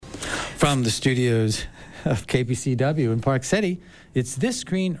From the studios of KPCW in Park City, it's This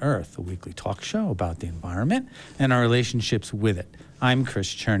Green Earth, a weekly talk show about the environment and our relationships with it. I'm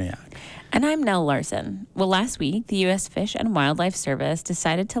Chris Cherniak. And I'm Nell Larson. Well, last week, the U.S. Fish and Wildlife Service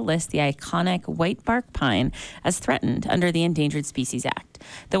decided to list the iconic white bark pine as threatened under the Endangered Species Act.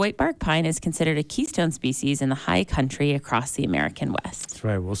 The white bark pine is considered a keystone species in the high country across the American West. That's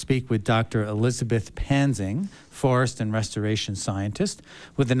right. We'll speak with Dr. Elizabeth Pansing, forest and restoration scientist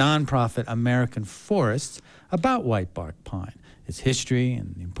with the nonprofit American Forests, about white bark pine, its history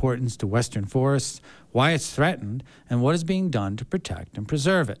and the importance to western forests, why it's threatened, and what is being done to protect and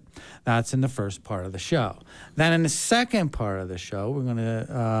preserve it. That's in the first part of the show. Then in the second part of the show, we're going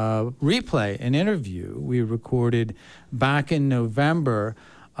to replay an interview we recorded back in November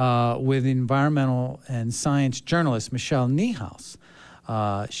with environmental and science journalist Michelle Niehaus.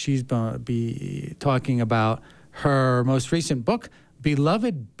 She's going to be talking about her most recent book,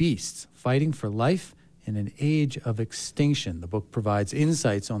 Beloved Beasts, Fighting for Life in an Age of Extinction. The book provides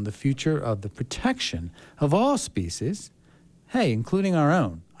insights on the future of the protection of all species, including our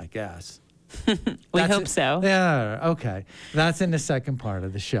own, I guess. We hope so. Yeah, okay. That's in the second part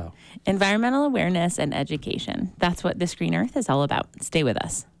of the show. Environmental awareness and education. That's what This Green Earth is all about. Stay with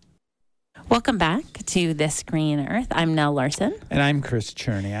us. Welcome back to This Green Earth. I'm Nell Larson. And I'm Chris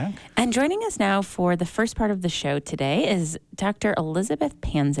Cherniak. And joining us now for the first part of the show today is Dr. Elizabeth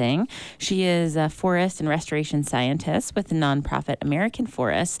Pansing. She is a forest and restoration scientist with the nonprofit American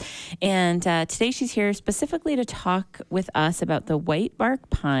Forests. And today she's here specifically to talk with us about the white bark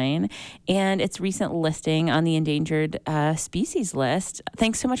pine and its recent listing on the endangered species list.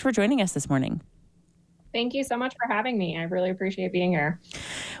 Thanks so much for joining us this morning. Thank you so much for having me. I really appreciate being here.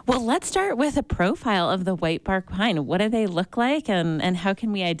 Well, let's start with a profile of the white bark pine. What do they look like, and how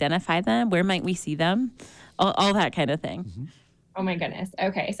can we identify them? Where might we see them? All that kind of thing. Mm-hmm. Oh my goodness.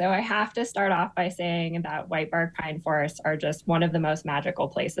 Okay, so I have to start off by saying that white bark pine forests are just one of the most magical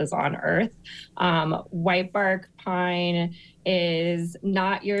places on Earth. White bark pine is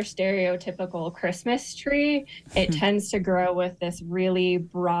not your stereotypical Christmas tree. It tends to grow with this really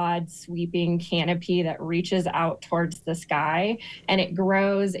broad, sweeping canopy that reaches out towards the sky, and it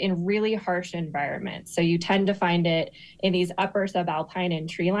grows in really harsh environments. So you tend to find it in these upper subalpine and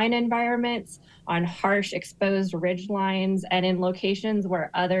treeline environments, on harsh exposed ridge lines, and in locations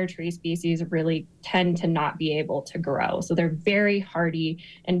where other tree species really tend to not be able to grow. So they're very hardy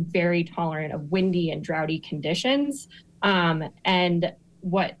and very tolerant of windy and droughty conditions. And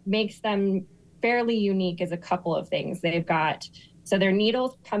what makes them fairly unique is a couple of things. So their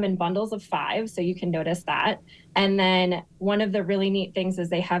needles come in bundles of 5, so you can notice that. And then one of the really neat things is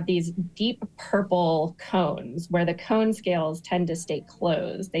they have these deep purple cones where the cone scales tend to stay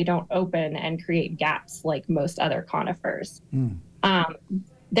closed. They don't open and create gaps like most other conifers.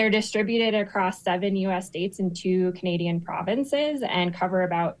 They're distributed across 7 U.S. states and 2 Canadian provinces and cover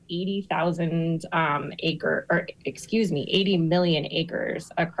about 80 million acres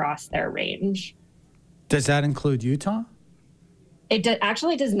across their range. Does that include Utah? It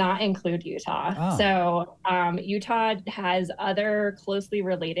actually does not include Utah. Oh. So Utah has other closely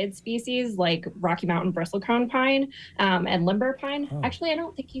related species like Rocky Mountain bristlecone pine and limber pine. Oh. Actually, I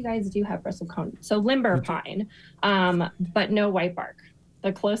don't think you guys do have bristlecone. So limber pine, but no white bark.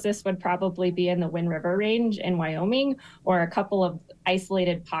 The closest would probably be in the Wind River Range in Wyoming or a couple of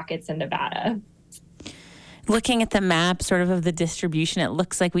isolated pockets in Nevada. Looking at the map sort of the distribution, it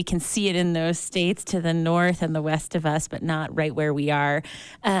looks like we can see it in those states to the north and the west of us, but not right where we are.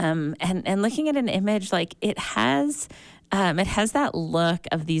 And looking at an image, like it has that look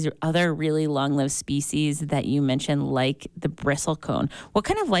of these other really long-lived species that you mentioned, like the bristlecone. What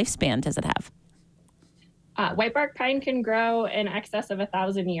kind of lifespan does it have? White bark pine can grow in excess of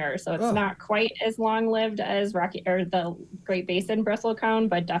 1,000 years, so it's not quite as long-lived as the Great Basin bristlecone,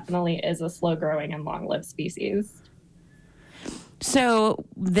 but definitely is a slow-growing and long-lived species. So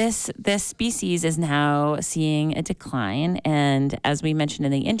this species is now seeing a decline, and as we mentioned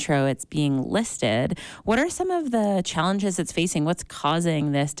in the intro, it's being listed. What are some of the challenges it's facing? What's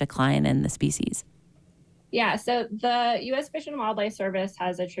causing this decline in the species? Yeah, so the U.S. Fish and Wildlife Service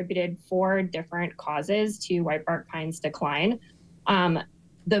has attributed 4 different causes to white bark pine's decline.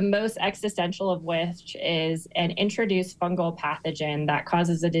 The most existential of which is an introduced fungal pathogen that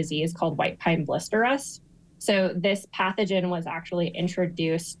causes a disease called white pine blister rust. So this pathogen was actually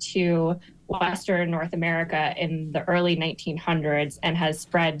introduced to Western North America in the early 1900s and has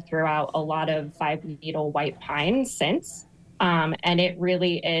spread throughout a lot of 5-needle white pine since. And it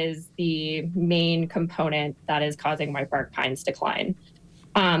really is the main component that is causing white bark pine's decline.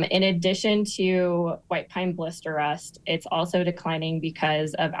 In addition to white pine blister rust, it's also declining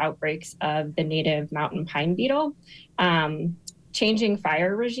because of outbreaks of the native mountain pine beetle, changing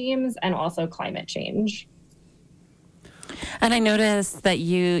fire regimes, and also climate change. And I noticed that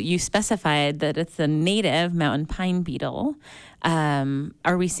you specified that it's a native mountain pine beetle.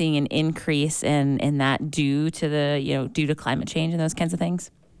 Are we seeing an increase in that due to climate change and those kinds of things?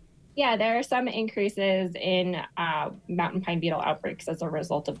 Yeah, there are some increases in mountain pine beetle outbreaks as a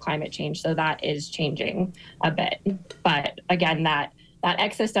result of climate change. So that is changing a bit. But again, that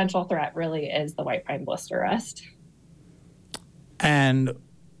existential threat really is the white pine blister rust. And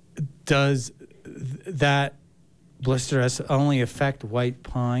does that blister rust only affect white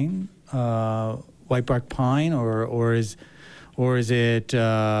pine, white bark pine, or is it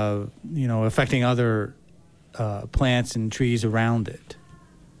affecting other plants and trees around it?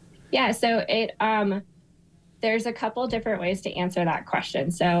 Yeah, so there's a couple different ways to answer that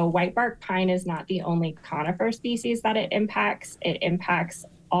question. So white bark pine is not the only conifer species that it impacts. It impacts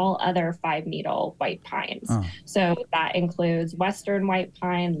all other 5-needle white pines. Oh. So that includes western white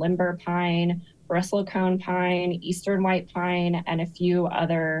pine, limber pine, bristlecone pine, eastern white pine, and a few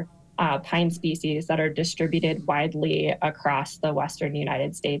other pine species that are distributed widely across the western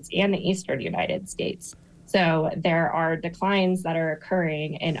United States and the eastern United States. So there are declines that are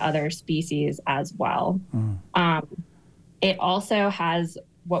occurring in other species as well. It also has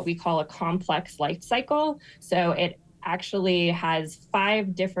what we call a complex life cycle. So it actually has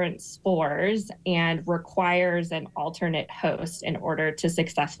 5 different spores and requires an alternate host in order to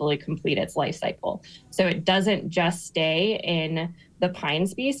successfully complete its life cycle. So it doesn't just stay in the pine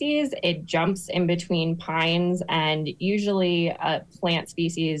species, it jumps in between pines and usually a plant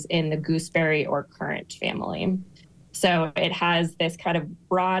species in the gooseberry or currant family. So it has this kind of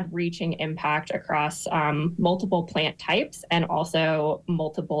broad reaching impact across multiple plant types and also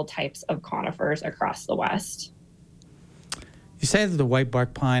multiple types of conifers across the West. You say that the white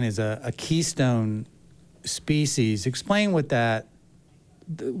bark pine is a keystone species. Explain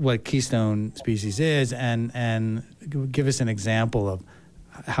what keystone species is, and give us an example of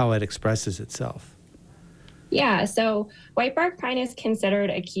how it expresses itself. Yeah, so white bark pine is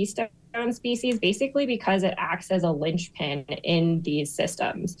considered a keystone species basically because it acts as a linchpin in these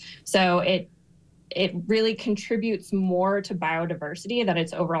systems. So it really contributes more to biodiversity than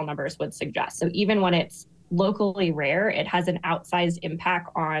its overall numbers would suggest. So even when it's locally rare, it has an outsized impact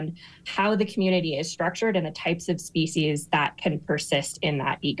on how the community is structured and the types of species that can persist in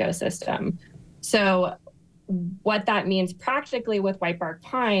that ecosystem. So what that means practically with white bark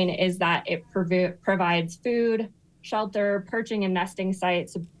pine is that it provides food, shelter, perching and nesting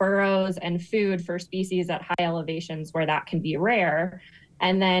sites, burrows, and food for species at high elevations where that can be rare.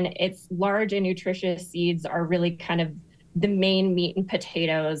 And then its large and nutritious seeds are really kind of the main meat and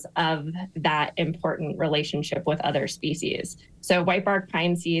potatoes of that important relationship with other species. So white bark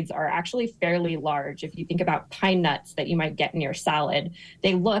pine seeds are actually fairly large. If you think about pine nuts that you might get in your salad,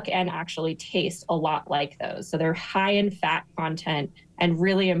 they look and actually taste a lot like those. So they're high in fat content and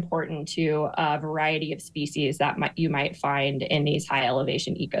really important to a variety of species that you might find in these high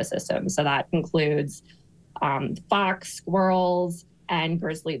elevation ecosystems. So that includes fox, squirrels, and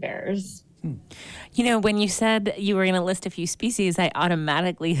grizzly bears. You know, when you said you were going to list a few species, I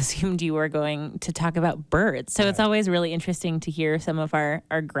automatically assumed you were going to talk about birds. So It's always really interesting to hear some of our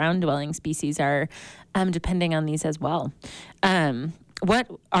ground-dwelling species are depending on these as well.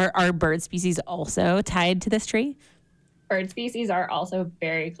 What are bird species also tied to this tree? Bird species are also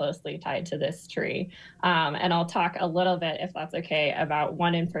very closely tied to this tree. And I'll talk a little bit, if that's okay, about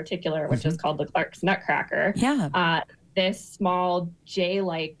one in particular, which is called the Clark's nutcracker. Yeah. This small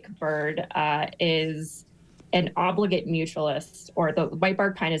jay-like bird is an obligate mutualist, or the white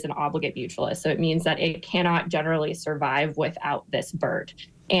bark pine is an obligate mutualist. So it means that it cannot generally survive without this bird.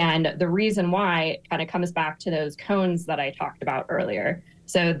 And the reason why kind of comes back to those cones that I talked about earlier.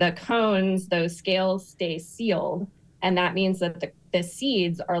 So the cones, those scales stay sealed, and that means that the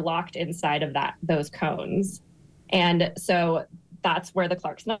seeds are locked inside of those cones. And so that's where the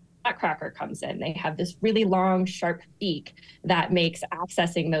Clark's nutcracker comes in. They have this really long, sharp beak that makes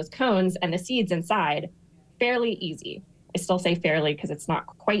accessing those cones and the seeds inside fairly easy. I still say fairly because it's not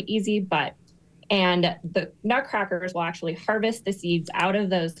quite easy, and the nutcrackers will actually harvest the seeds out of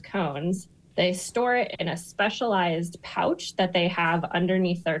those cones. They store it in a specialized pouch that they have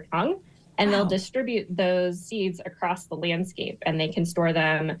underneath their tongue, and they'll distribute those seeds across the landscape, and they can store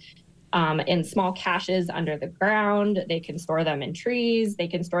them in small caches under the ground. They can store them in trees. They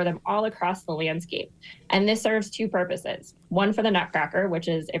can store them all across the landscape. And this serves 2 purposes. One for the nutcracker, which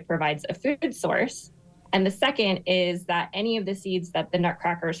is it provides a food source. And the second is that any of the seeds that the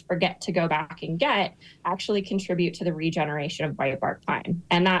nutcrackers forget to go back and get actually contribute to the regeneration of whitebark pine.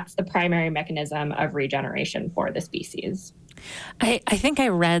 And that's the primary mechanism of regeneration for the species. I think I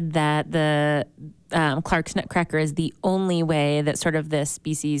read that the Clark's nutcracker is the only way that sort of this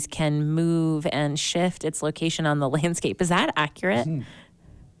species can move and shift its location on the landscape. Is that accurate?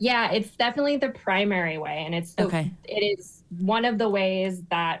 Yeah, it's definitely the primary way. And it is one of the ways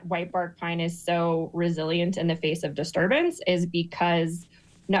that whitebark pine is so resilient in the face of disturbance is because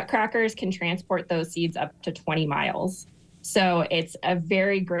nutcrackers can transport those seeds up to 20 miles. So it's a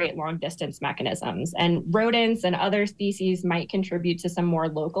very great long distance mechanisms. And rodents and other species might contribute to some more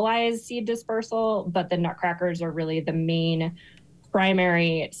localized seed dispersal, but the nutcrackers are really the main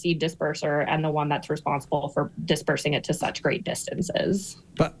primary seed disperser and the one that's responsible for dispersing it to such great distances.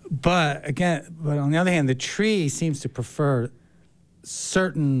 But on the other hand, the tree seems to prefer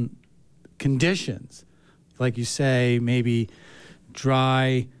certain conditions, like you say, maybe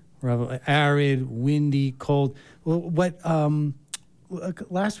dry, arid, windy, cold.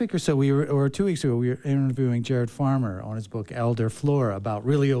 Last week or so, or 2 weeks ago, we were interviewing Jared Farmer on his book Elder Flora about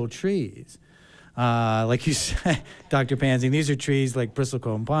really old trees. Like you said, Dr. Pansing, these are trees like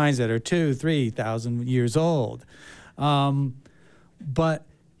bristlecone pines that are 2,000-3,000 years old. But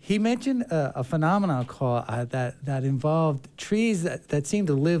he mentioned a phenomenon called that involved trees that seem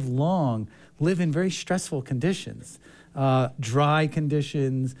to live in very stressful conditions, dry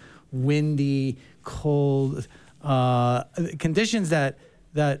conditions, windy, cold, conditions that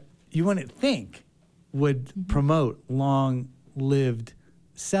you wouldn't think would promote long-lived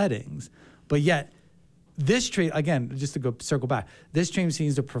settings. But yet, this tree, again, just to circle back, this tree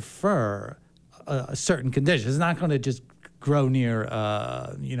seems to prefer a certain condition. It's not going to just grow near,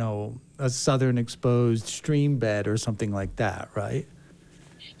 a southern exposed stream bed or something like that, right?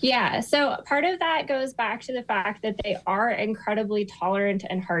 Yeah, so part of that goes back to the fact that they are incredibly tolerant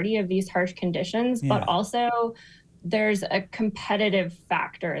and hardy of these harsh conditions, but also there's a competitive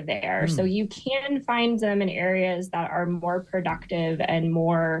factor there. So you can find them in areas that are more productive and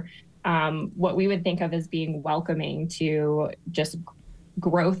more what we would think of as being welcoming to just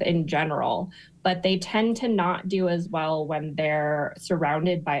growth in general, but they tend to not do as well when they're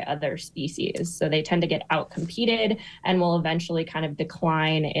surrounded by other species. So they tend to get outcompeted and will eventually kind of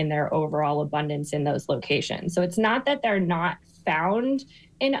decline in their overall abundance in those locations. So it's not that they're not found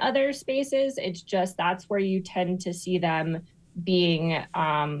in other spaces, it's just that's where you tend to see them being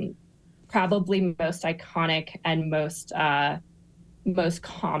probably most iconic and most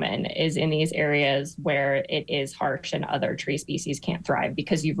common is in these areas where it is harsh and other tree species can't thrive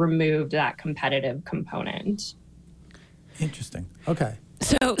because you've removed that competitive component. Interesting. Okay.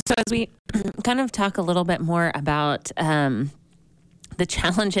 So as we kind of talk a little bit more about the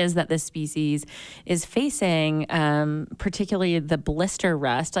challenges that this species is facing, particularly the blister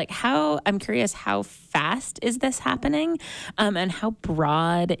rust, I'm curious, how fast is this happening? And how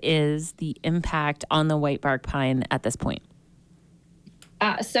broad is the impact on the whitebark pine at this point?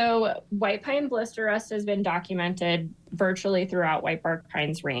 So white pine blister rust has been documented virtually throughout whitebark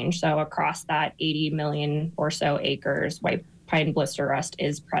pine's range. So across that 80 million or so acres, white pine blister rust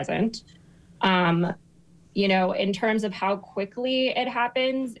is present. In terms of how quickly it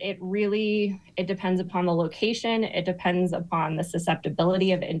happens, it depends upon the location. It depends upon the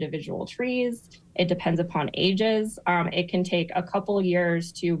susceptibility of individual trees. It depends upon ages. It can take a couple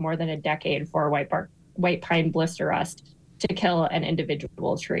years to more than a decade for white pine blister rust to kill an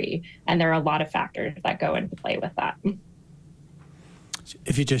individual tree. And there are a lot of factors that go into play with that.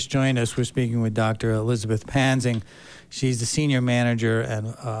 If you just joined us, we're speaking with Dr. Elizabeth Pansing. She's the senior manager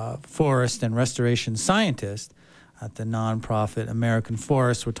and forest and restoration scientist at the nonprofit American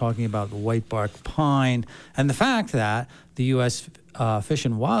Forest. We're talking about the whitebark pine and the fact that the U.S. Fish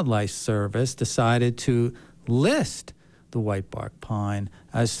and Wildlife Service decided to list the whitebark pine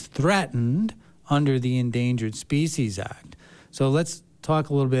as threatened under the Endangered Species Act. So let's talk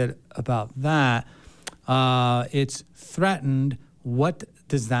a little bit about that. It's threatened. What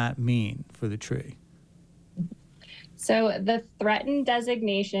does that mean for the tree? So the threatened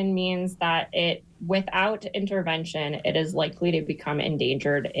designation means that without intervention, it is likely to become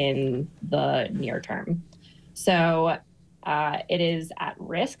endangered in the near term. So it is at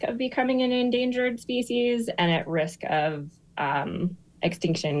risk of becoming an endangered species and at risk of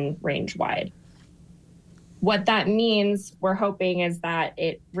extinction range-wide. What that means, we're hoping, is that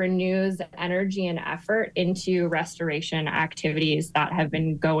it renews energy and effort into restoration activities that have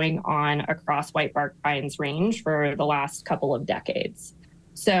been going on across whitebark pine's range for the last couple of decades.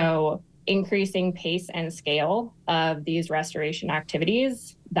 So increasing pace and scale of these restoration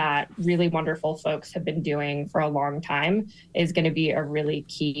activities that really wonderful folks have been doing for a long time is going to be a really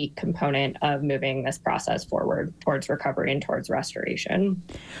key component of moving this process forward towards recovery and towards restoration.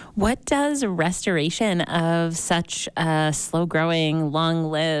 What does restoration of such a slow-growing,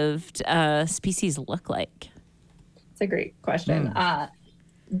 long-lived species look like? It's a great question.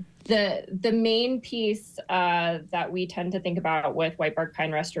 The main piece that we tend to think about with white bark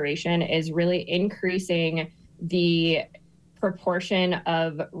pine restoration is really increasing the proportion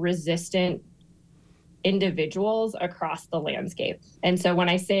of resistant individuals across the landscape. And so when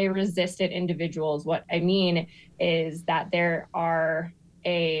I say resistant individuals, what I mean is that there's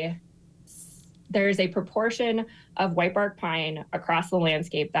a proportion of white bark pine across the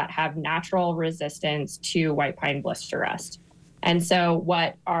landscape that have natural resistance to white pine blister rust. And so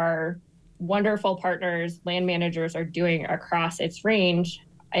what our wonderful partners, land managers, are doing across its range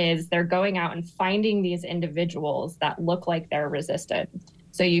is they're going out and finding these individuals that look like they're resistant.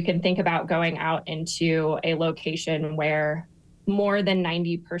 So you can think about going out into a location where more than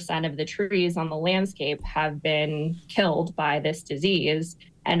 90% of the trees on the landscape have been killed by this disease,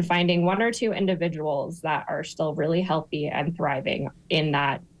 and finding one or two individuals that are still really healthy and thriving in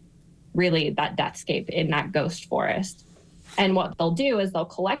that deathscape, in that ghost forest. And what they'll do is they'll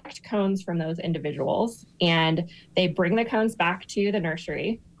collect cones from those individuals, and they bring the cones back to the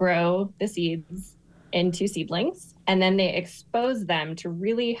nursery, grow the seeds into seedlings, and then they expose them to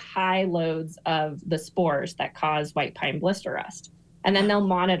really high loads of the spores that cause white pine blister rust. And then they'll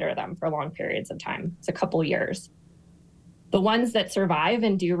monitor them for long periods of time. It's a couple years. The ones that survive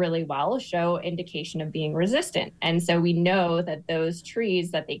and do really well show indication of being resistant. And so we know that those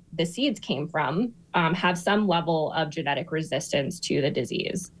trees that the seeds came from have some level of genetic resistance to the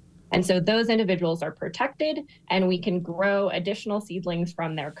disease. And so those individuals are protected, and we can grow additional seedlings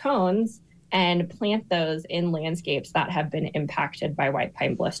from their cones and plant those in landscapes that have been impacted by white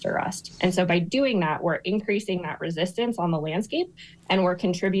pine blister rust. And so by doing that, we're increasing that resistance on the landscape, and we're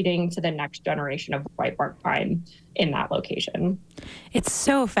contributing to the next generation of white bark pine in that location. It's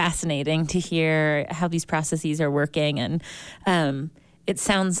so fascinating to hear how these processes are working, and it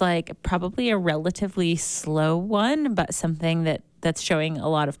sounds like probably a relatively slow one, but something that's showing a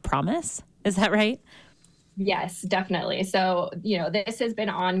lot of promise. Is that right? Yes, definitely. So, this has been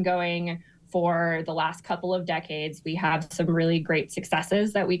ongoing for the last couple of decades. We have some really great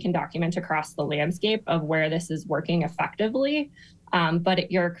successes that we can document across the landscape of where this is working effectively.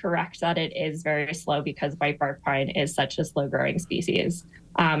 But you're correct that it is very slow because white bark pine is such a slow growing species.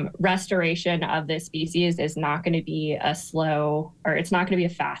 Restoration of this species is not going to be it's not going to be a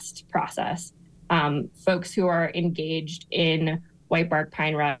fast process. Folks who are engaged in white bark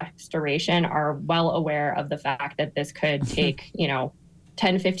pine restoration are well aware of the fact that this could take,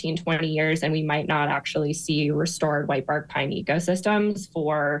 10, 15, 20 years, and we might not actually see restored white bark pine ecosystems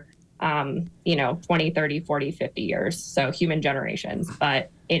for 20, 30, 40, 50 years. So human generations, but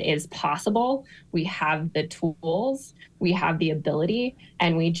it is possible. We have the tools, we have the ability,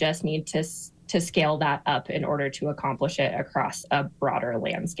 and we just need to scale that up in order to accomplish it across a broader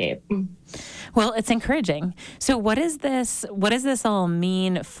landscape. Well, it's encouraging. So what does this all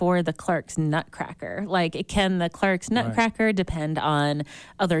mean for the Clark's nutcracker? Like, can the Clark's nutcracker depend on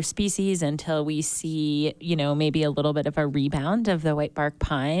other species until we see, maybe a little bit of a rebound of the white bark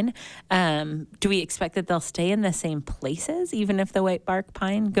pine? Do we expect that they'll stay in the same places even if the white bark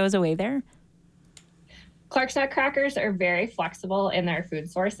pine goes away there? Clark's nutcrackers are very flexible in their food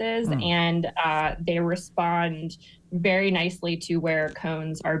sources, and they respond very nicely to where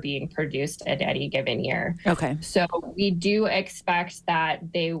cones are being produced at any given year. Okay. So we do expect that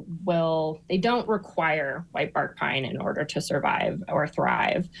they don't require white bark pine in order to survive or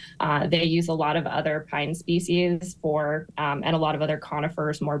thrive. They use a lot of other pine species and a lot of other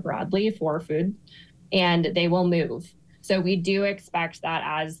conifers more broadly for food, and they will move. So we do expect that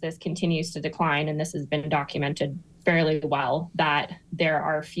as this continues to decline, and this has been documented fairly well, that there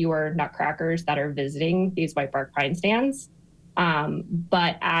are fewer nutcrackers that are visiting these white bark pine stands.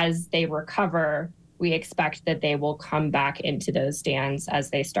 But as they recover, we expect that they will come back into those stands as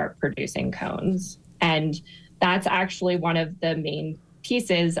they start producing cones. And that's actually one of the main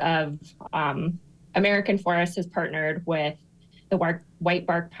pieces of American Forest has partnered with the White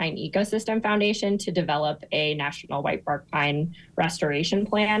Bark Pine Ecosystem Foundation to develop a national white bark pine restoration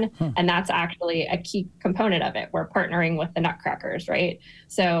plan. And that's actually a key component of it. We're partnering with the nutcrackers, right?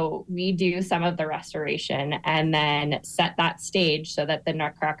 So we do some of the restoration and then set that stage so that the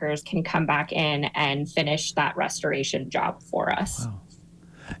nutcrackers can come back in and finish that restoration job for us.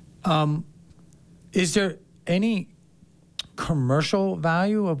 Wow. Is there any commercial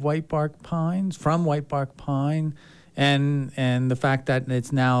value of white bark pines, from white bark pine, And the fact that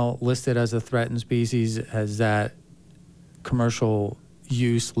it's now listed as a threatened species, has that commercial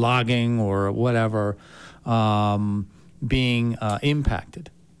use, logging or whatever, being impacted?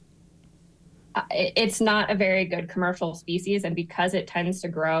 It's not a very good commercial species, and because it tends to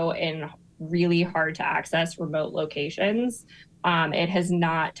grow in really hard to access remote locations, it has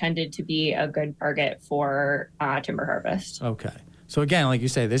not tended to be a good target for timber harvest. Okay. So again, like you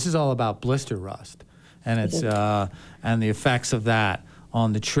say, this is all about blister rust, and it's and the effects of that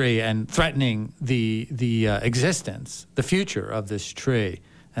on the tree, and threatening the existence, the future of this tree,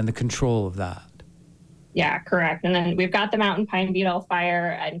 and the control of that. Yeah, correct. And then we've got the mountain pine beetle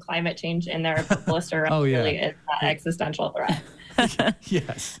fire and climate change in there, but blister rust really is an existential threat.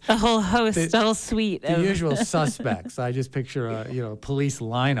 Yes. A whole host, a whole suite. The usual suspects. I just picture a police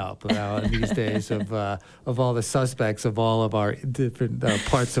lineup these days of all the suspects of all of our different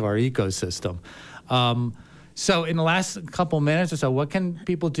parts of our ecosystem. So in the last couple minutes or so, what can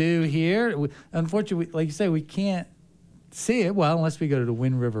people do here? Unfortunately, like you say, we can't see it well unless we go to the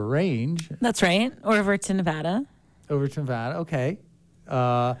Wind River Range. That's right. Or over to Nevada. Okay.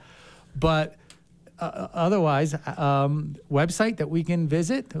 But otherwise, website that we can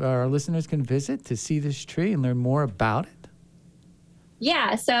visit, our listeners can visit to see this tree and learn more about it.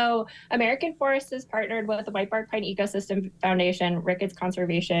 Yeah, so American Forest has partnered with the White Bark Pine Ecosystem Foundation, Ricketts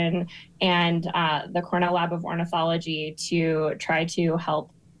Conservation, and the Cornell Lab of Ornithology to try to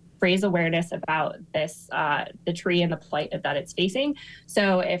help raise awareness about this, the tree and the plight that it's facing.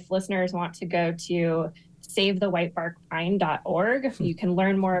 So if listeners want to go to savethewhitebarkpine.org, you can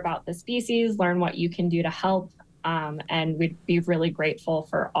learn more about the species, learn what you can do to help. And we'd be really grateful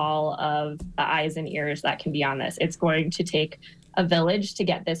for all of the eyes and ears that can be on this. It's going to take a village to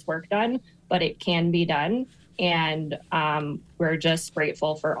get this work done, but it can be done. And we're just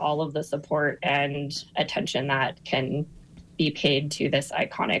grateful for all of the support and attention that can be paid to this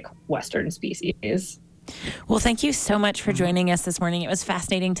iconic Western species. Well, thank you so much for joining us this morning. It was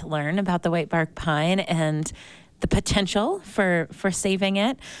fascinating to learn about the white bark pine and the potential for saving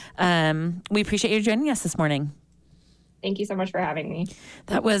it. We appreciate you joining us this morning. Thank you so much for having me.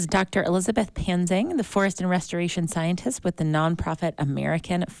 That was Dr. Elizabeth Pansing, the forest and restoration scientist with the nonprofit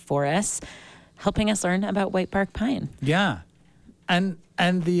American Forests, helping us learn about white bark pine. Yeah. And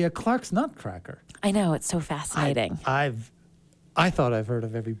the Clark's Nutcracker. I know, it's so fascinating. I thought I've heard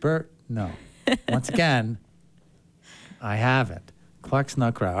of every bird. No. Once again, I haven't. Clark's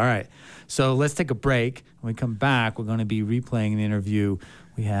Nutcracker. All right. So let's take a break. When we come back, we're going to be replaying an interview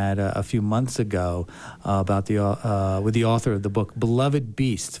we had a few months ago about with the author of the book Beloved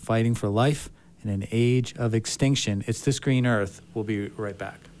Beasts, Fighting for Life in an Age of Extinction. It's This Green Earth. We'll be right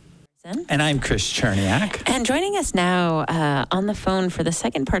back. And I'm Chris Cherniak. And joining us now on the phone for the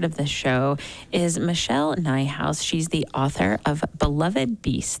second part of this show is Michelle Nijhuis. She's the author of Beloved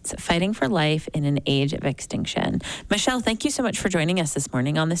Beasts, Fighting for Life in an Age of Extinction. Michelle, thank you so much for joining us this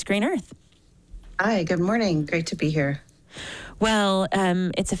morning on This Green Earth. Hi, good morning. Great to be here. Well,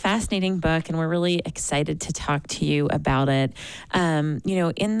 it's a fascinating book, and we're really excited to talk to you about it. In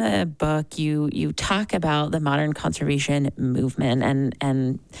the book, you talk about the modern conservation movement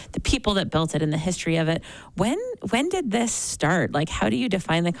and the people that built it and the history of it. When did this start? Like, how do you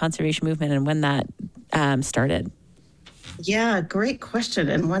define the conservation movement and when that started? Yeah, great question,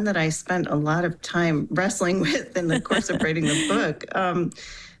 and one that I spent a lot of time wrestling with in the course of writing the book.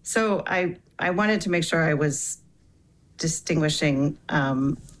 So I wanted to make sure I was distinguishing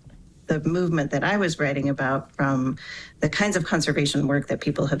the movement that I was writing about from the kinds of conservation work that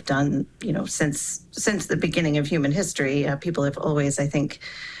people have done, since the beginning of human history. People have always, I think,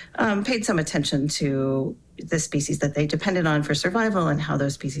 paid some attention to the species that they depended on for survival and how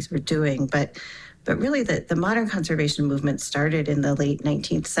those species were doing. But really, the modern conservation movement started in the late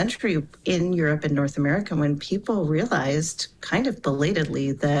 19th century in Europe and North America, when people realized, kind of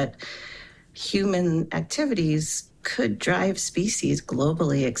belatedly, that human activities could drive species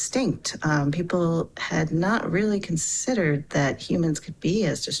globally extinct. People had not really considered that humans could be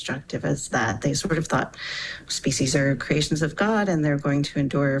as destructive as that. They sort of thought species are creations of God and they're going to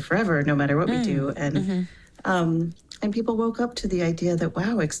endure forever no matter what we do. And and people woke up to the idea that,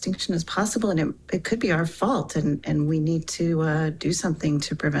 wow, extinction is possible and it could be our fault, and we need to do something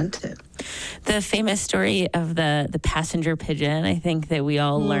to prevent it. The famous story of the passenger pigeon, I think that we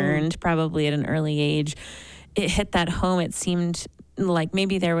all learned probably at an early age. It hit that home. It seemed like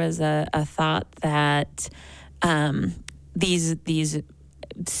maybe there was a thought that these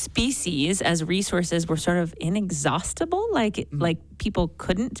species as resources were sort of inexhaustible, like people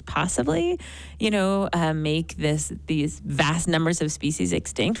couldn't possibly, make these vast numbers of species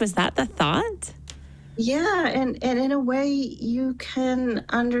extinct. Was that the thought? Yeah, and in a way you can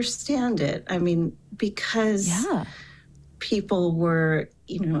understand it. I mean, because Yeah. people were,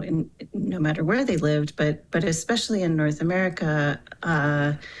 no matter where they lived, but especially in North America,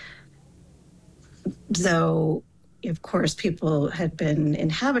 though, of course, people had been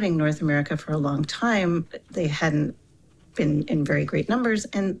inhabiting North America for a long time, they hadn't been in very great numbers,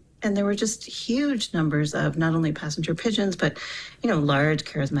 and there were just huge numbers of not only passenger pigeons, but large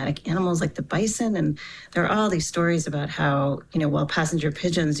charismatic animals like the bison. And there are all these stories about how while passenger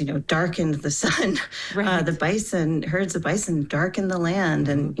pigeons darkened the sun, Right. the herds of bison darkened the land.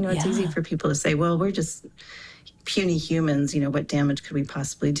 And it's easy for people to say, well, we're just puny humans, what damage could we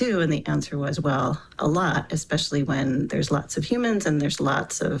possibly do? And the answer was, well, a lot, especially when there's lots of humans and there's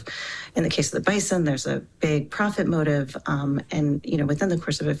lots of, in the case of the bison, there's a big profit motive. And within the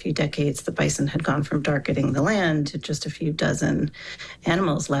course of a few decades, the bison had gone from darkening the land to just a few dozen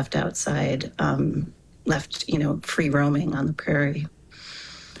animals left outside, left, free roaming on the prairie.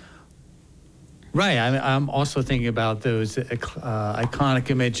 Right. I'm also thinking about those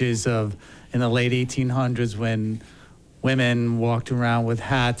iconic images of in the late 1800s when women walked around with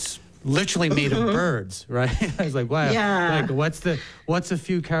hats literally made of birds, right? I was like, wow. Yeah. Like, what's a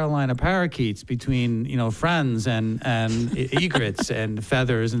few Carolina parakeets between friends and egrets and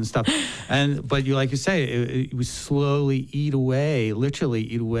feathers and stuff, but like you say, it would slowly literally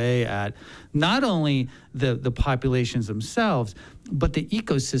eat away at not only the populations themselves, but the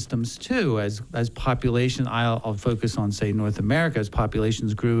ecosystems too. As population, I'll focus on, say, North America. As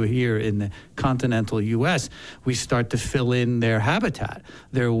populations grew here in the continental U.S., we start to fill in their habitat,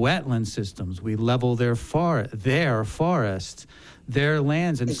 their wetland systems. We level their forests, their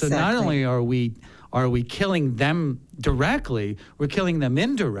lands, and Exactly. so not only are we killing them directly, we're killing them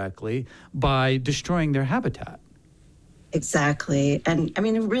indirectly by destroying their habitat. Exactly. And I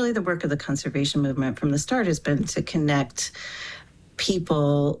mean, really the work of the conservation movement from the start has been to connect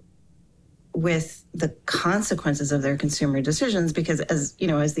people with the consequences of their consumer decisions, because as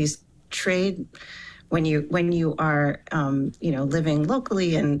these trade, when you are living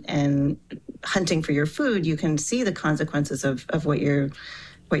locally and hunting for your food, you can see the consequences of what you're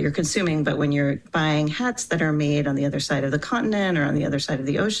consuming. But when you're buying hats that are made on the other side of the continent or on the other side of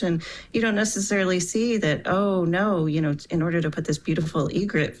the ocean, you don't necessarily see that, oh no, in order to put this beautiful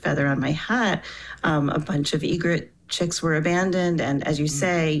egret feather on my hat, a bunch of egret chicks were abandoned. And as you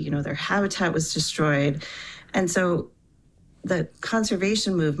say, their habitat was destroyed. And so the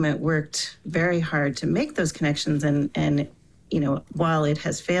conservation movement worked very hard to make those connections. And while it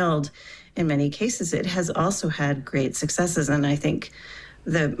has failed in many cases, it has also had great successes. And I think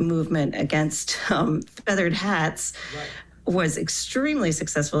the movement against feathered hats was extremely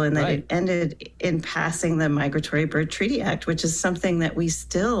successful in that it ended in passing the Migratory Bird Treaty Act, which is something that we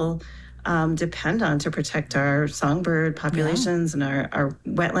still depend on to protect our songbird populations and our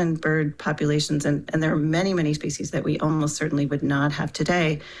wetland bird populations. And there are many, many species that we almost certainly would not have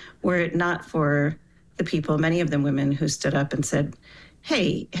today were it not for the people, many of them women, who stood up and said,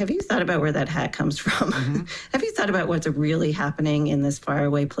 hey, have you thought about where that hat comes from? Mm-hmm. Have you thought about what's really happening in this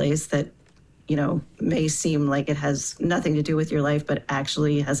faraway place that, may seem like it has nothing to do with your life, but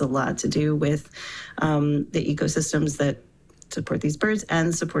actually has a lot to do with the ecosystems that support these birds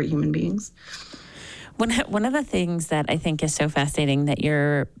and support human beings? One of the things that I think is so fascinating that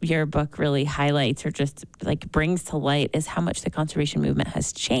your book really highlights or just like brings to light is how much the conservation movement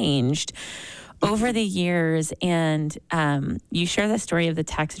has changed over the years. And you share the story of the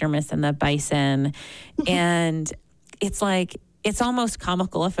taxidermist and the bison, and it's almost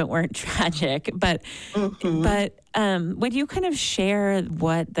comical if it weren't tragic. But would you kind of share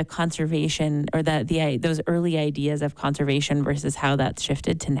what the conservation or those early ideas of conservation versus how that's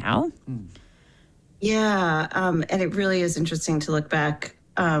shifted to now? Yeah, and it really is interesting to look back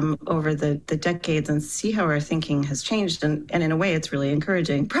over the decades and see how our thinking has changed. And in a way, it's really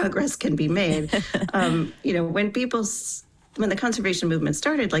encouraging. Progress can be made. When the conservation movement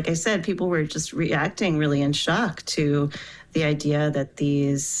started, like I said, people were just reacting really in shock to the idea that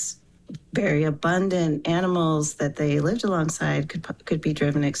these very abundant animals that they lived alongside could be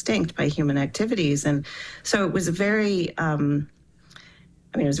driven extinct by human activities. And so it was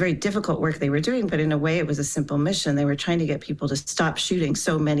it was very difficult work they were doing, but in a way it was a simple mission. They were trying to get people to stop shooting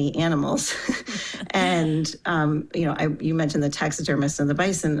so many animals. And, you mentioned the taxidermist and the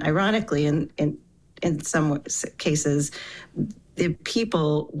bison. Ironically, in some cases, the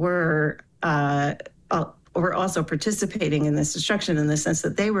people were were also participating in this destruction in the sense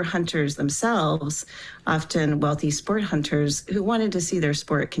that they were hunters themselves, often wealthy sport hunters who wanted to see their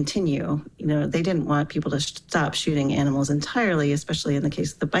sport continue. You know, they didn't want people to stop shooting animals entirely, especially in the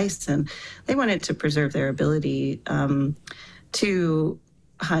case of the bison. They wanted to preserve their ability to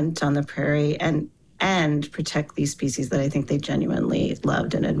hunt on the prairie and protect these species that I think they genuinely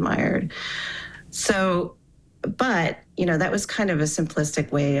loved and admired. So, but, you know, that was kind of a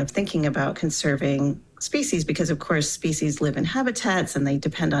simplistic way of thinking about conserving species because, of course, species live in habitats and they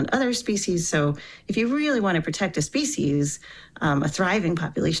depend on other species. So if you really want to protect a species, a thriving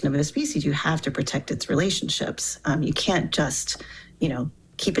population of a species, you have to protect its relationships. You can't just, you know,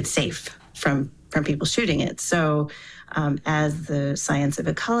 keep it safe from people shooting it. So as the science of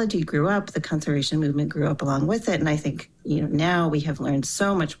ecology grew up, the conservation movement grew up along with it. And I think, you know, now we have learned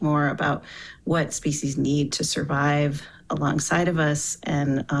so much more about what species need to survive alongside of us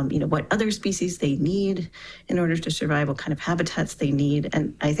and, you know, what other species they need in order to survive, what kind of habitats they need.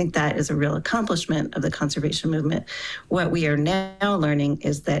 And I think that is a real accomplishment of the conservation movement. What we are now learning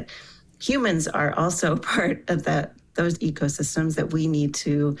is that humans are also part of those ecosystems, that we need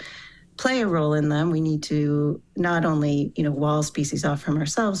to play a role in them. We need to not only, you know, wall species off from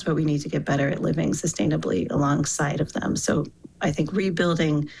ourselves, but we need to get better at living sustainably alongside of them. So I think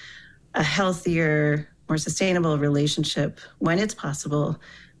rebuilding a healthier, more sustainable relationship when it's possible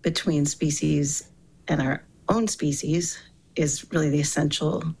between species and our own species is really the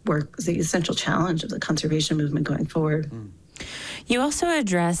essential work, the essential challenge of the conservation movement going forward. You also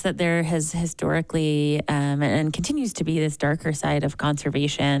address that there has historically and continues to be this darker side of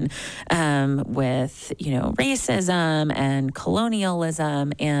conservation with, you know, racism and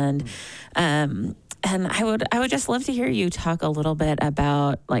colonialism and I would just love to hear you talk a little bit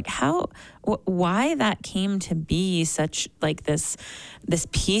about like why that came to be such like this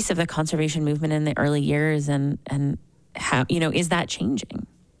piece of the conservation movement in the early years and how, you know, is that changing?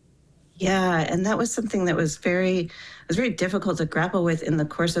 Yeah, and that was something that was very difficult to grapple with in the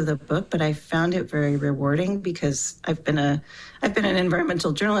course of the book, but I found it very rewarding because I've been an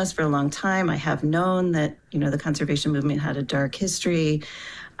environmental journalist for a long time. I have known that, you know, the conservation movement had a dark history.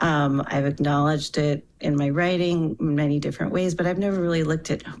 I've acknowledged it in my writing in many different ways, but I've never really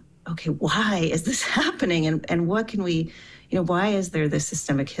looked at, okay, why is this happening? And what can we, you know, why is there this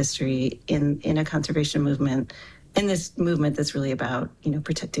systemic history in a conservation movement? In this movement that's really about, you know,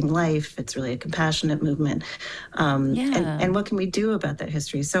 protecting life. It's really a compassionate movement. And what can we do about that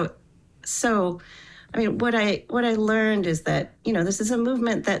history? So I mean, what I learned is that, you know, this is a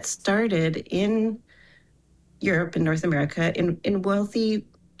movement that started in Europe and North America in wealthy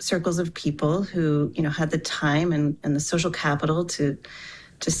circles of people who, you know, had the time and the social capital to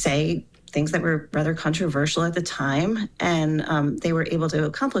say things that were rather controversial at the time. And they were able to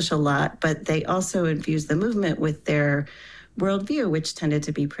accomplish a lot, but they also infused the movement with their worldview, which tended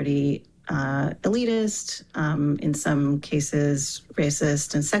to be pretty elitist, in some cases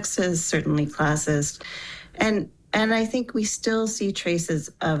racist and sexist, certainly classist. And I think we still see traces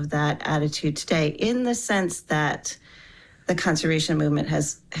of that attitude today in the sense that the conservation movement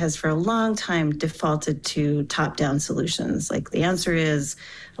has for a long time defaulted to top-down solutions. Like the answer is,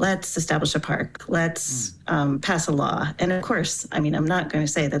 let's establish a park, let's pass a law. And of course, I mean, I'm not going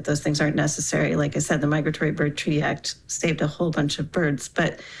to say that those things aren't necessary. Like I said, the Migratory Bird Treaty Act saved a whole bunch of birds,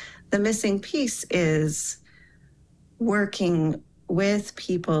 but the missing piece is working with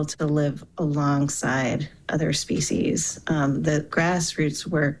people to live alongside other species. The grassroots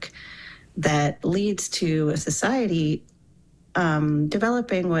work that leads to a society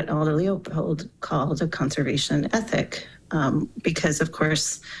developing what Aldo Leopold called a conservation ethic, because of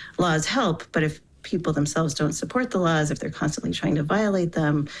course laws help, but if people themselves don't support the laws, if they're constantly trying to violate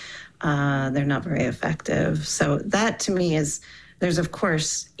them, they're not very effective. So that to me is, there's of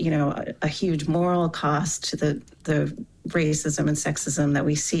course, you know, a huge moral cost to the racism and sexism that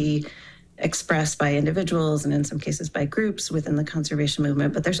we see expressed by individuals and in some cases by groups within the conservation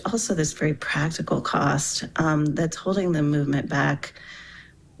movement. But there's also this very practical cost that's holding the movement back.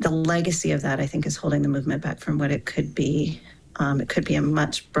 The legacy of that, I think, is holding the movement back from what it could be. It could be a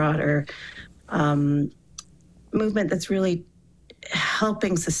much broader movement that's really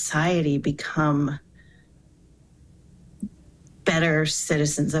helping society become better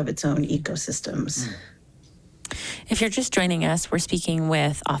citizens of its own ecosystems. If you're just joining us, we're speaking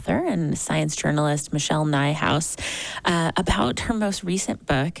with author and science journalist Michelle Nijhuis about her most recent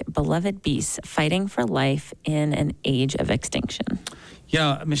book, Beloved Beasts, Fighting for Life in an Age of Extinction.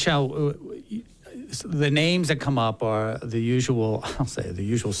 Yeah, Michelle, the names that come up are the usual, I'll say the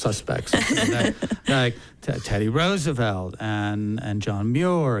usual suspects, like Teddy Roosevelt and John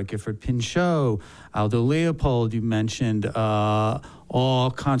Muir, Gifford Pinchot, Aldo Leopold, you mentioned,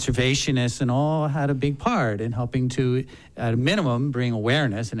 all conservationists and all had a big part in helping to, at a minimum, bring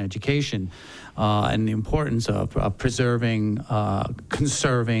awareness and education and the importance of preserving,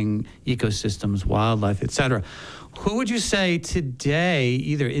 conserving ecosystems, wildlife, et cetera. Who would you say today,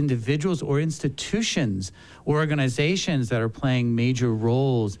 either individuals or institutions or organizations that are playing major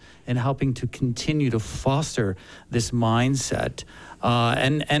roles in helping to continue to foster this mindset?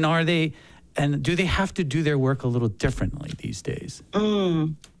 And are they, and do they have to do their work a little differently these days?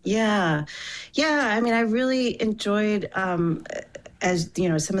 Yeah. I mean, I really enjoyed, as you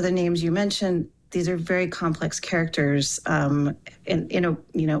know, some of the names you mentioned. These are very complex characters, complex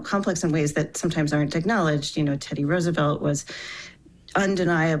in ways that sometimes aren't acknowledged. You know, Teddy Roosevelt was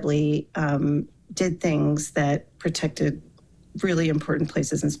undeniably did things that protected really important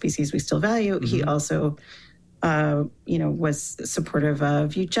places and species we still value. Mm-hmm. He also, was supportive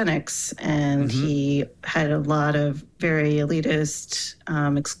of eugenics, and mm-hmm. he had a lot of very elitist,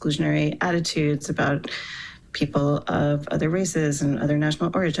 exclusionary attitudes about people of other races and other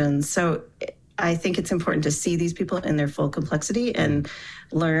national origins. So I think it's important to see these people in their full complexity and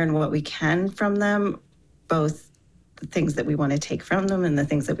learn what we can from them, both the things that we want to take from them and the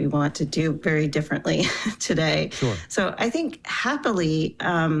things that we want to do very differently today. Sure. So I think happily,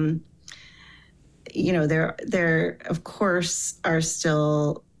 there of course are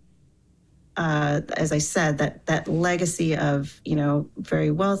still, as I said, that legacy of,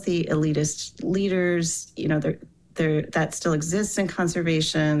 very wealthy elitist leaders, that still exists in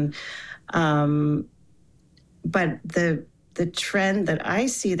conservation. But the trend that I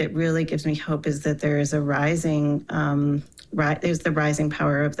see that really gives me hope is that there is a rising, there's the rising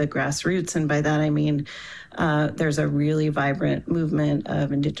power of the grassroots. And by that, I mean, there's a really vibrant movement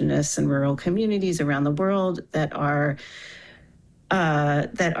of indigenous and rural communities around the world that are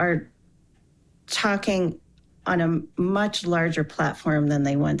talking on a much larger platform than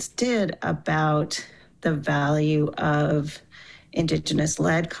they once did about the value of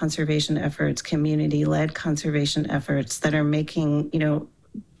Indigenous-led conservation efforts, community-led conservation efforts that are making,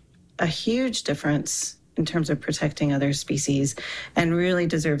 a huge difference in terms of protecting other species, and really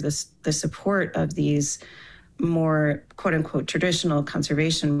deserve the support of these more quote-unquote traditional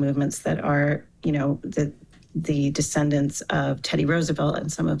conservation movements that are, the descendants of Teddy Roosevelt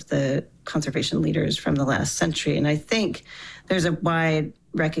and some of the conservation leaders from the last century. And I think there's a wide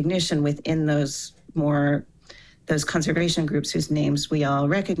recognition within those conservation groups whose names we all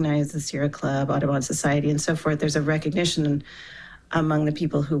recognize, the Sierra Club, Audubon Society, and so forth. There's a recognition among the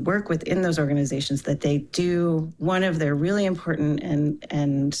people who work within those organizations that they do, one of their really important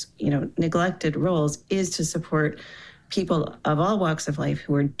and neglected roles is to support people of all walks of life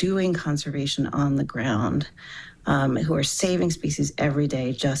who are doing conservation on the ground, who are saving species every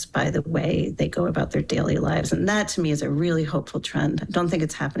day just by the way they go about their daily lives. And that to me is a really hopeful trend. I don't think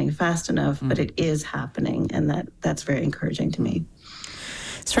it's happening fast enough, but it is happening. And that's very encouraging to me.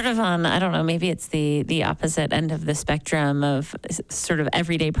 Sort of on, I don't know, maybe it's the opposite end of the spectrum of sort of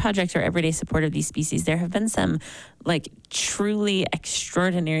everyday projects or everyday support of these species. There have been some truly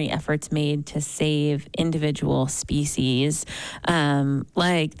extraordinary efforts made to save individual species,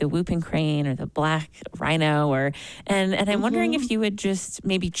 like the whooping crane or the black rhino, and I'm wondering if you would just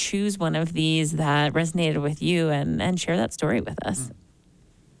maybe choose one of these that resonated with you and share that story with us.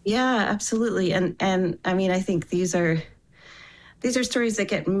 Yeah, absolutely. And I mean, I think these are stories that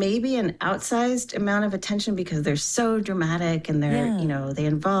get maybe an outsized amount of attention because they're so dramatic and they're, they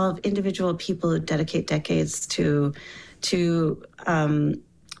involve individual people who dedicate decades to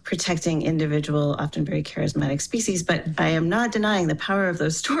protecting individual, often very charismatic species. But I am not denying the power of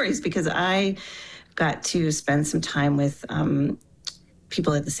those stories because I got to spend some time with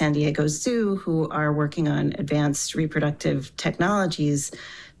people at the San Diego Zoo who are working on advanced reproductive technologies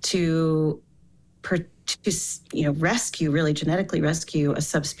to genetically rescue a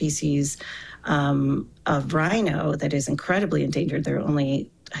subspecies of rhino that is incredibly endangered. There are only,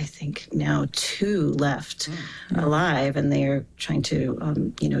 I think, now 2 left alive, and they are trying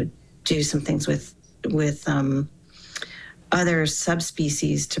to, do some things with other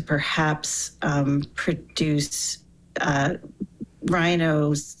subspecies to perhaps produce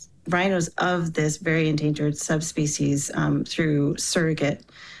rhinos of this very endangered subspecies through surrogate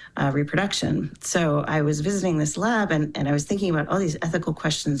reproduction. So I was visiting this lab and I was thinking about all these ethical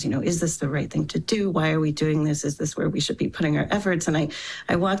questions, is this the right thing to do? Why are we doing this? Is this where we should be putting our efforts? And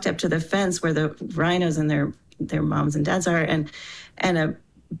I walked up to the fence where the rhinos and their moms and dads are, and a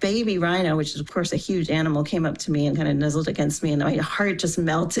baby rhino, which is of course a huge animal, came up to me and kind of nuzzled against me, and my heart just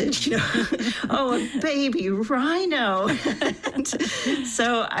melted, oh, a baby rhino. And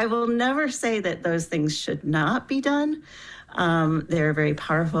so I will never say that those things should not be done. They're very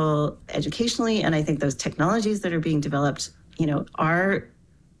powerful educationally, and I think those technologies that are being developed,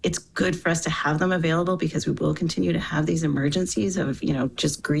 it's good for us to have them available, because we will continue to have these emergencies of,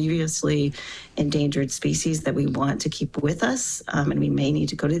 just grievously endangered species that we want to keep with us. And we may need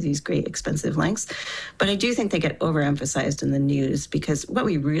to go to these great expensive lengths. But I do think they get overemphasized in the news, because what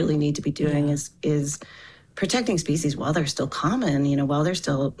we really need to be doing is protecting species while they're still common, while they're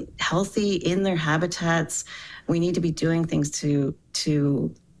still healthy in their habitats. We need to be doing things to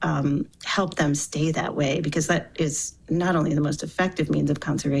help them stay that way, because that is not only the most effective means of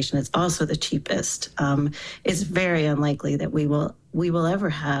conservation, it's also the cheapest. It's very unlikely that we will ever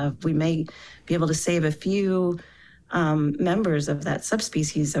have. We may be able to save a few members of that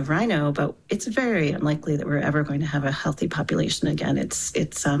subspecies of rhino, but it's very unlikely that we're ever going to have a healthy population again. It's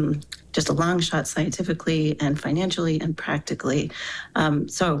just a long shot scientifically and financially and practically.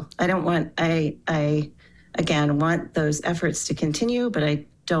 So I again want those efforts to continue, but I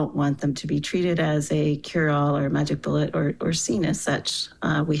don't want them to be treated as a cure-all or a magic bullet or seen as such.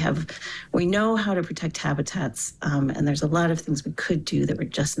 We know how to protect habitats, and there's a lot of things we could do that we're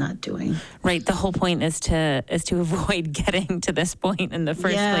just not doing. Right. The whole point is to avoid getting to this point in the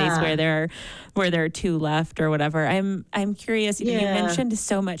first place where there are two left or whatever. I'm curious. You mentioned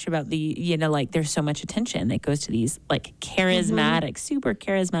so much about the there's so much attention that goes to these charismatic, super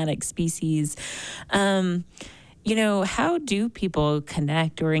charismatic species. How do people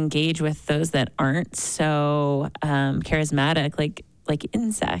connect or engage with those that aren't so charismatic, like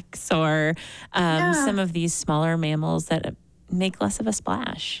insects or some of these smaller mammals that make less of a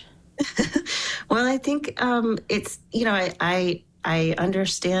splash? Well, I think it's, I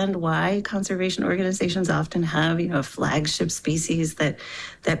understand why conservation organizations often have, a flagship species that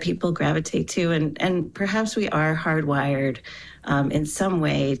people gravitate to, and perhaps we are hardwired in some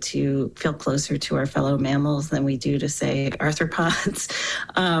way to feel closer to our fellow mammals than we do to, say, arthropods.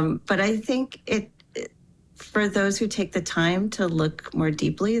 But I think for those who take the time to look more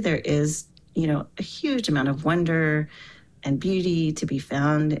deeply, there is, a huge amount of wonder and beauty to be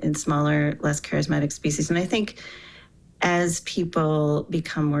found in smaller, less charismatic species. And I think as people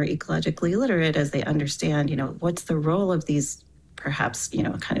become more ecologically literate, as they understand, what's the role of these perhaps,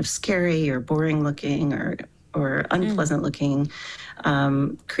 kind of scary or boring looking or unpleasant looking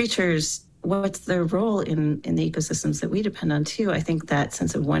creatures, what's their role in the ecosystems that we depend on too? I think that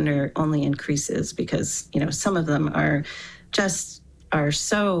sense of wonder only increases because, some of them are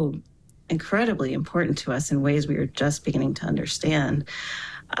so incredibly important to us in ways we are just beginning to understand.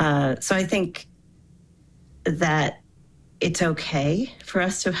 So I think that it's okay for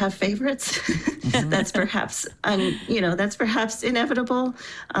us to have favorites. That's perhaps, that's perhaps inevitable.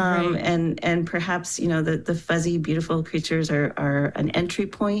 Right. And perhaps, the fuzzy, beautiful creatures are an entry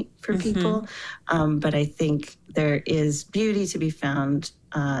point for people. But I think there is beauty to be found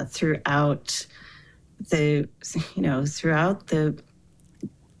throughout the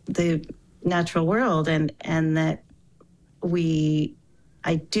natural world, and that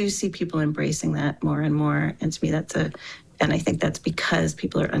I do see people embracing that more and more. And to me, and I think that's because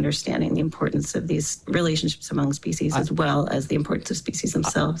people are understanding the importance of these relationships among species as well as the importance of species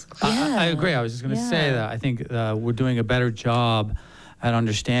themselves. I agree. I was just going to say that I think we're doing a better job at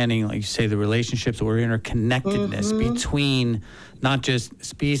understanding, like you say, the relationships or interconnectedness between not just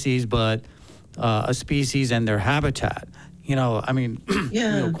species, but a species and their habitat.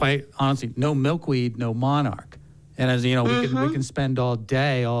 Quite honestly, no milkweed, no monarch. And as we can spend all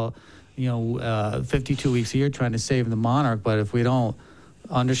day, 52 weeks a year trying to save the monarch, but if we don't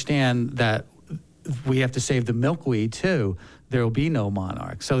understand that we have to save the milkweed too, there will be no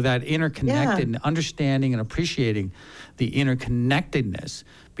monarch. So that interconnected understanding and appreciating the interconnectedness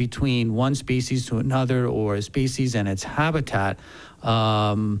between one species to another or a species and its habitat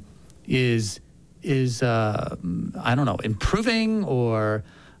is improving or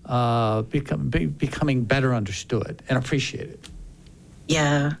becoming better understood and appreciated.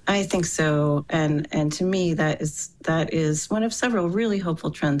 Yeah, I think so. And to me, that is one of several really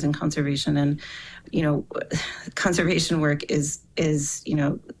hopeful trends in conservation. And, conservation work is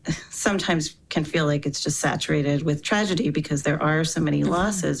sometimes can feel like it's just saturated with tragedy because there are so many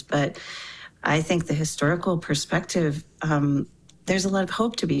losses. But I think the historical perspective, there's a lot of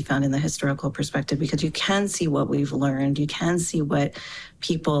hope to be found in the historical perspective because you can see what we've learned. You can see what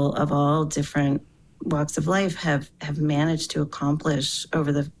people of all different walks of life have managed to accomplish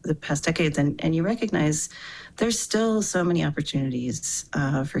over the past decades. And you recognize there's still so many opportunities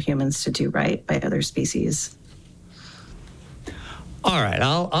for humans to do right by other species. All right,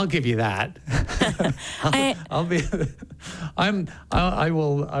 I'll give you that. I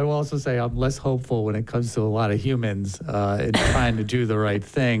will also say I'm less hopeful when it comes to a lot of humans in trying to do the right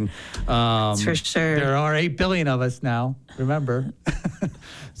thing. That's for sure. There are 8 billion of us now. Remember,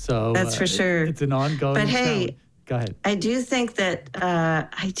 so that's for sure. It's an ongoing. But hey, challenge. Go ahead. I do think that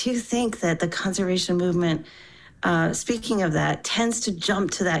the conservation movement, speaking of that, tends to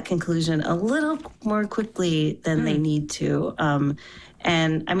jump to that conclusion a little more quickly than they need to.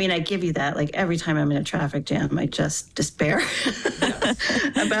 And I mean, I give you that. Like every time I'm in a traffic jam, I just despair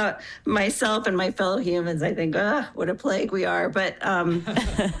about myself and my fellow humans. I think, what a plague we are. But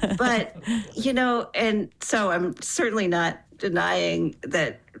you know, and so I'm certainly not denying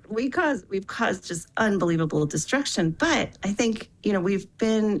that we've caused just unbelievable destruction. But I think, you know, we've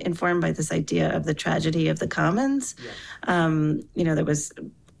been informed by this idea of the tragedy of the commons. You know, that was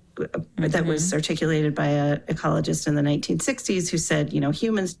articulated by an ecologist in the 1960s who said, you know,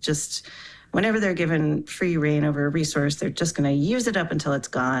 humans just, whenever they're given free reign over a resource, they're just going to use it up until it's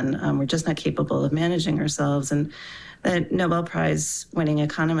gone. We're just not capable of managing ourselves. And the Nobel Prize winning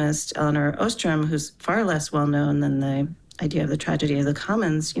economist Elinor Ostrom, who's far less well known than the idea of the tragedy of the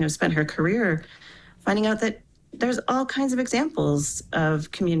commons, you know, spent her career finding out that there's all kinds of examples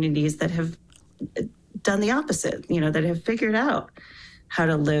of communities that have done the opposite, you know, that have figured out how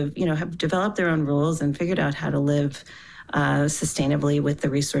to live, you know, have developed their own rules and figured out how to live sustainably with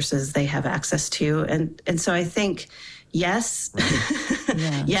the resources they have access to. And so I think, yes,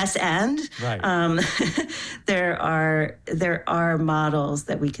 right. yes, and right. there are models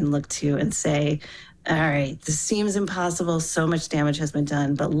that we can look to and say, all right, this seems impossible. So much damage has been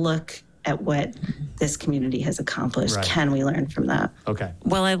done, but look at what this community has accomplished. Right. Can we learn from that? Okay.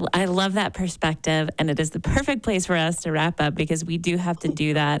 Well, I love that perspective, and it is the perfect place for us to wrap up because we do have to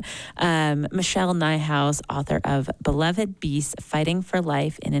do that. Michelle Nijhuis, author of Beloved Beasts, Fighting for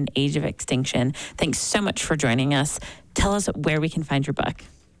Life in an Age of Extinction. Thanks so much for joining us. Tell us where we can find your book.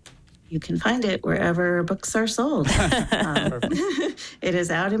 You can find it wherever books are sold. It is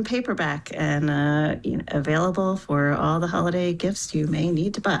out in paperback and you know, available for all the holiday gifts you may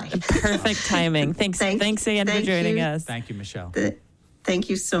need to buy. Perfect timing. Thanks again for joining us. Thank you, Michelle. Thank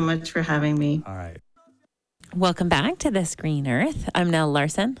you so much for having me. All right. Welcome back to This Green Earth. I'm Nell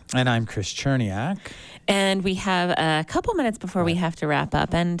Larson. And I'm Chris Cherniak. And we have a couple minutes before we have to wrap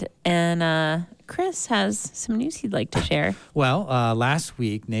up. And Chris has some news he'd like to share. Well, last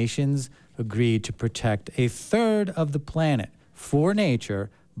week, nations agreed to protect a third of the planet for nature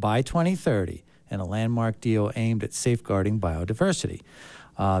by 2030 in a landmark deal aimed at safeguarding biodiversity.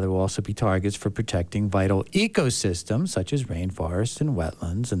 There will also be targets for protecting vital ecosystems such as rainforests and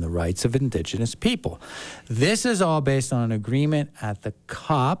wetlands and the rights of indigenous people. This is all based on an agreement at the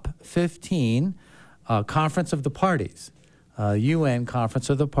COP15 Conference of the Parties. UN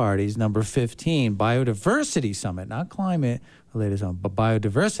Conference of the Parties, number 15, Biodiversity Summit, not climate-related summit, but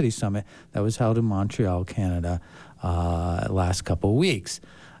Biodiversity Summit that was held in Montreal, Canada, last couple of weeks.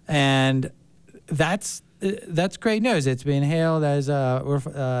 And that's great news. It's been hailed as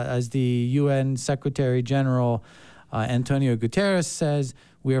the UN Secretary General Antonio Guterres says,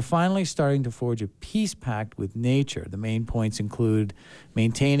 we are finally starting to forge a peace pact with nature. The main points include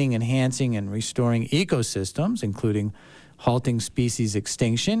maintaining, enhancing, and restoring ecosystems, including halting species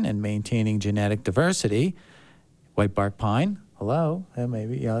extinction and maintaining genetic diversity. White bark pine, hello,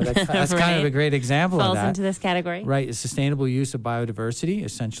 maybe, you know, that's right. kind of a great example Falls of that. into this category. Right, a sustainable use of biodiversity,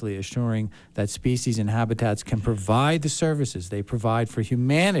 essentially assuring that species and habitats can provide the services they provide for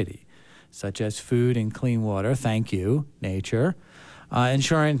humanity, such as food and clean water. Thank you, nature.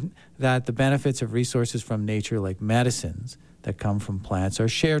 Ensuring that the benefits of resources from nature, like medicines that come from plants, are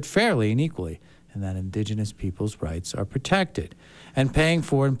shared fairly and equally, and that indigenous people's rights are protected, and paying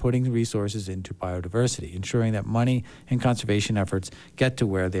for and putting resources into biodiversity, ensuring that money and conservation efforts get to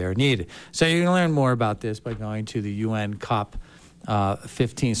where they are needed. So you can learn more about this by going to the UN COP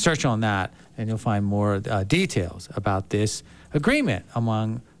 15, search on that, and you'll find more details about this agreement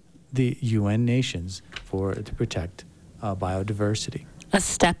among the UN nations to protect biodiversity. A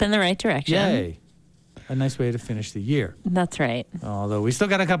step in the right direction. Yay. A nice way to finish the year. That's right. Although we still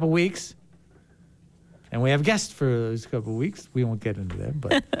got a couple weeks. And we have guests for those couple of weeks. We won't get into them,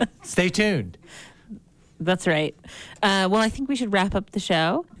 but stay tuned. That's right. Well, I think we should wrap up the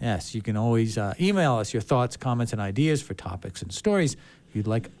show. Yes, you can always email us your thoughts, comments, and ideas for topics and stories you'd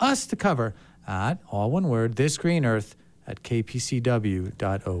like us to cover at, all one word, thisgreenearth at kpcw.org.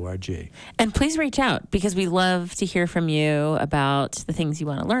 And please reach out, because we love to hear from you about the things you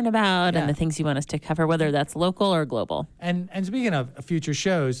want to learn about and the things you want us to cover, whether that's local or global. And speaking of future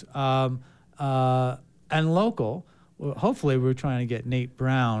shows and local, well, hopefully we're trying to get Nate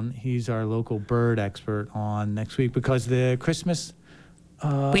Brown. He's our local bird expert on next week, because the Christmas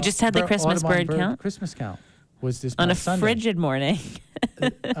We just had the Christmas Audubon bird count Christmas count was this on a past Sunday. frigid morning.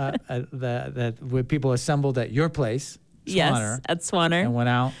 that where people assembled at your place, Yes, Swanner, at Swanner. and went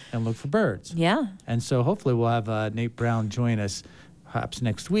out and looked for birds. Yeah. And so hopefully we'll have Nate Brown join us perhaps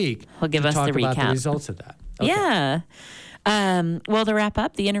next week. He'll give to us talk the about the recap. results of that. Okay. Yeah. Well, to wrap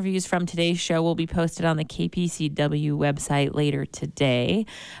up, the interviews from today's show will be posted on the KPCW website later today.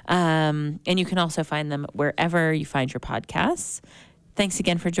 And you can also find them wherever you find your podcasts. Thanks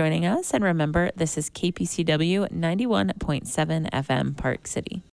again for joining us. And remember, this is KPCW 91.7 FM, Park City.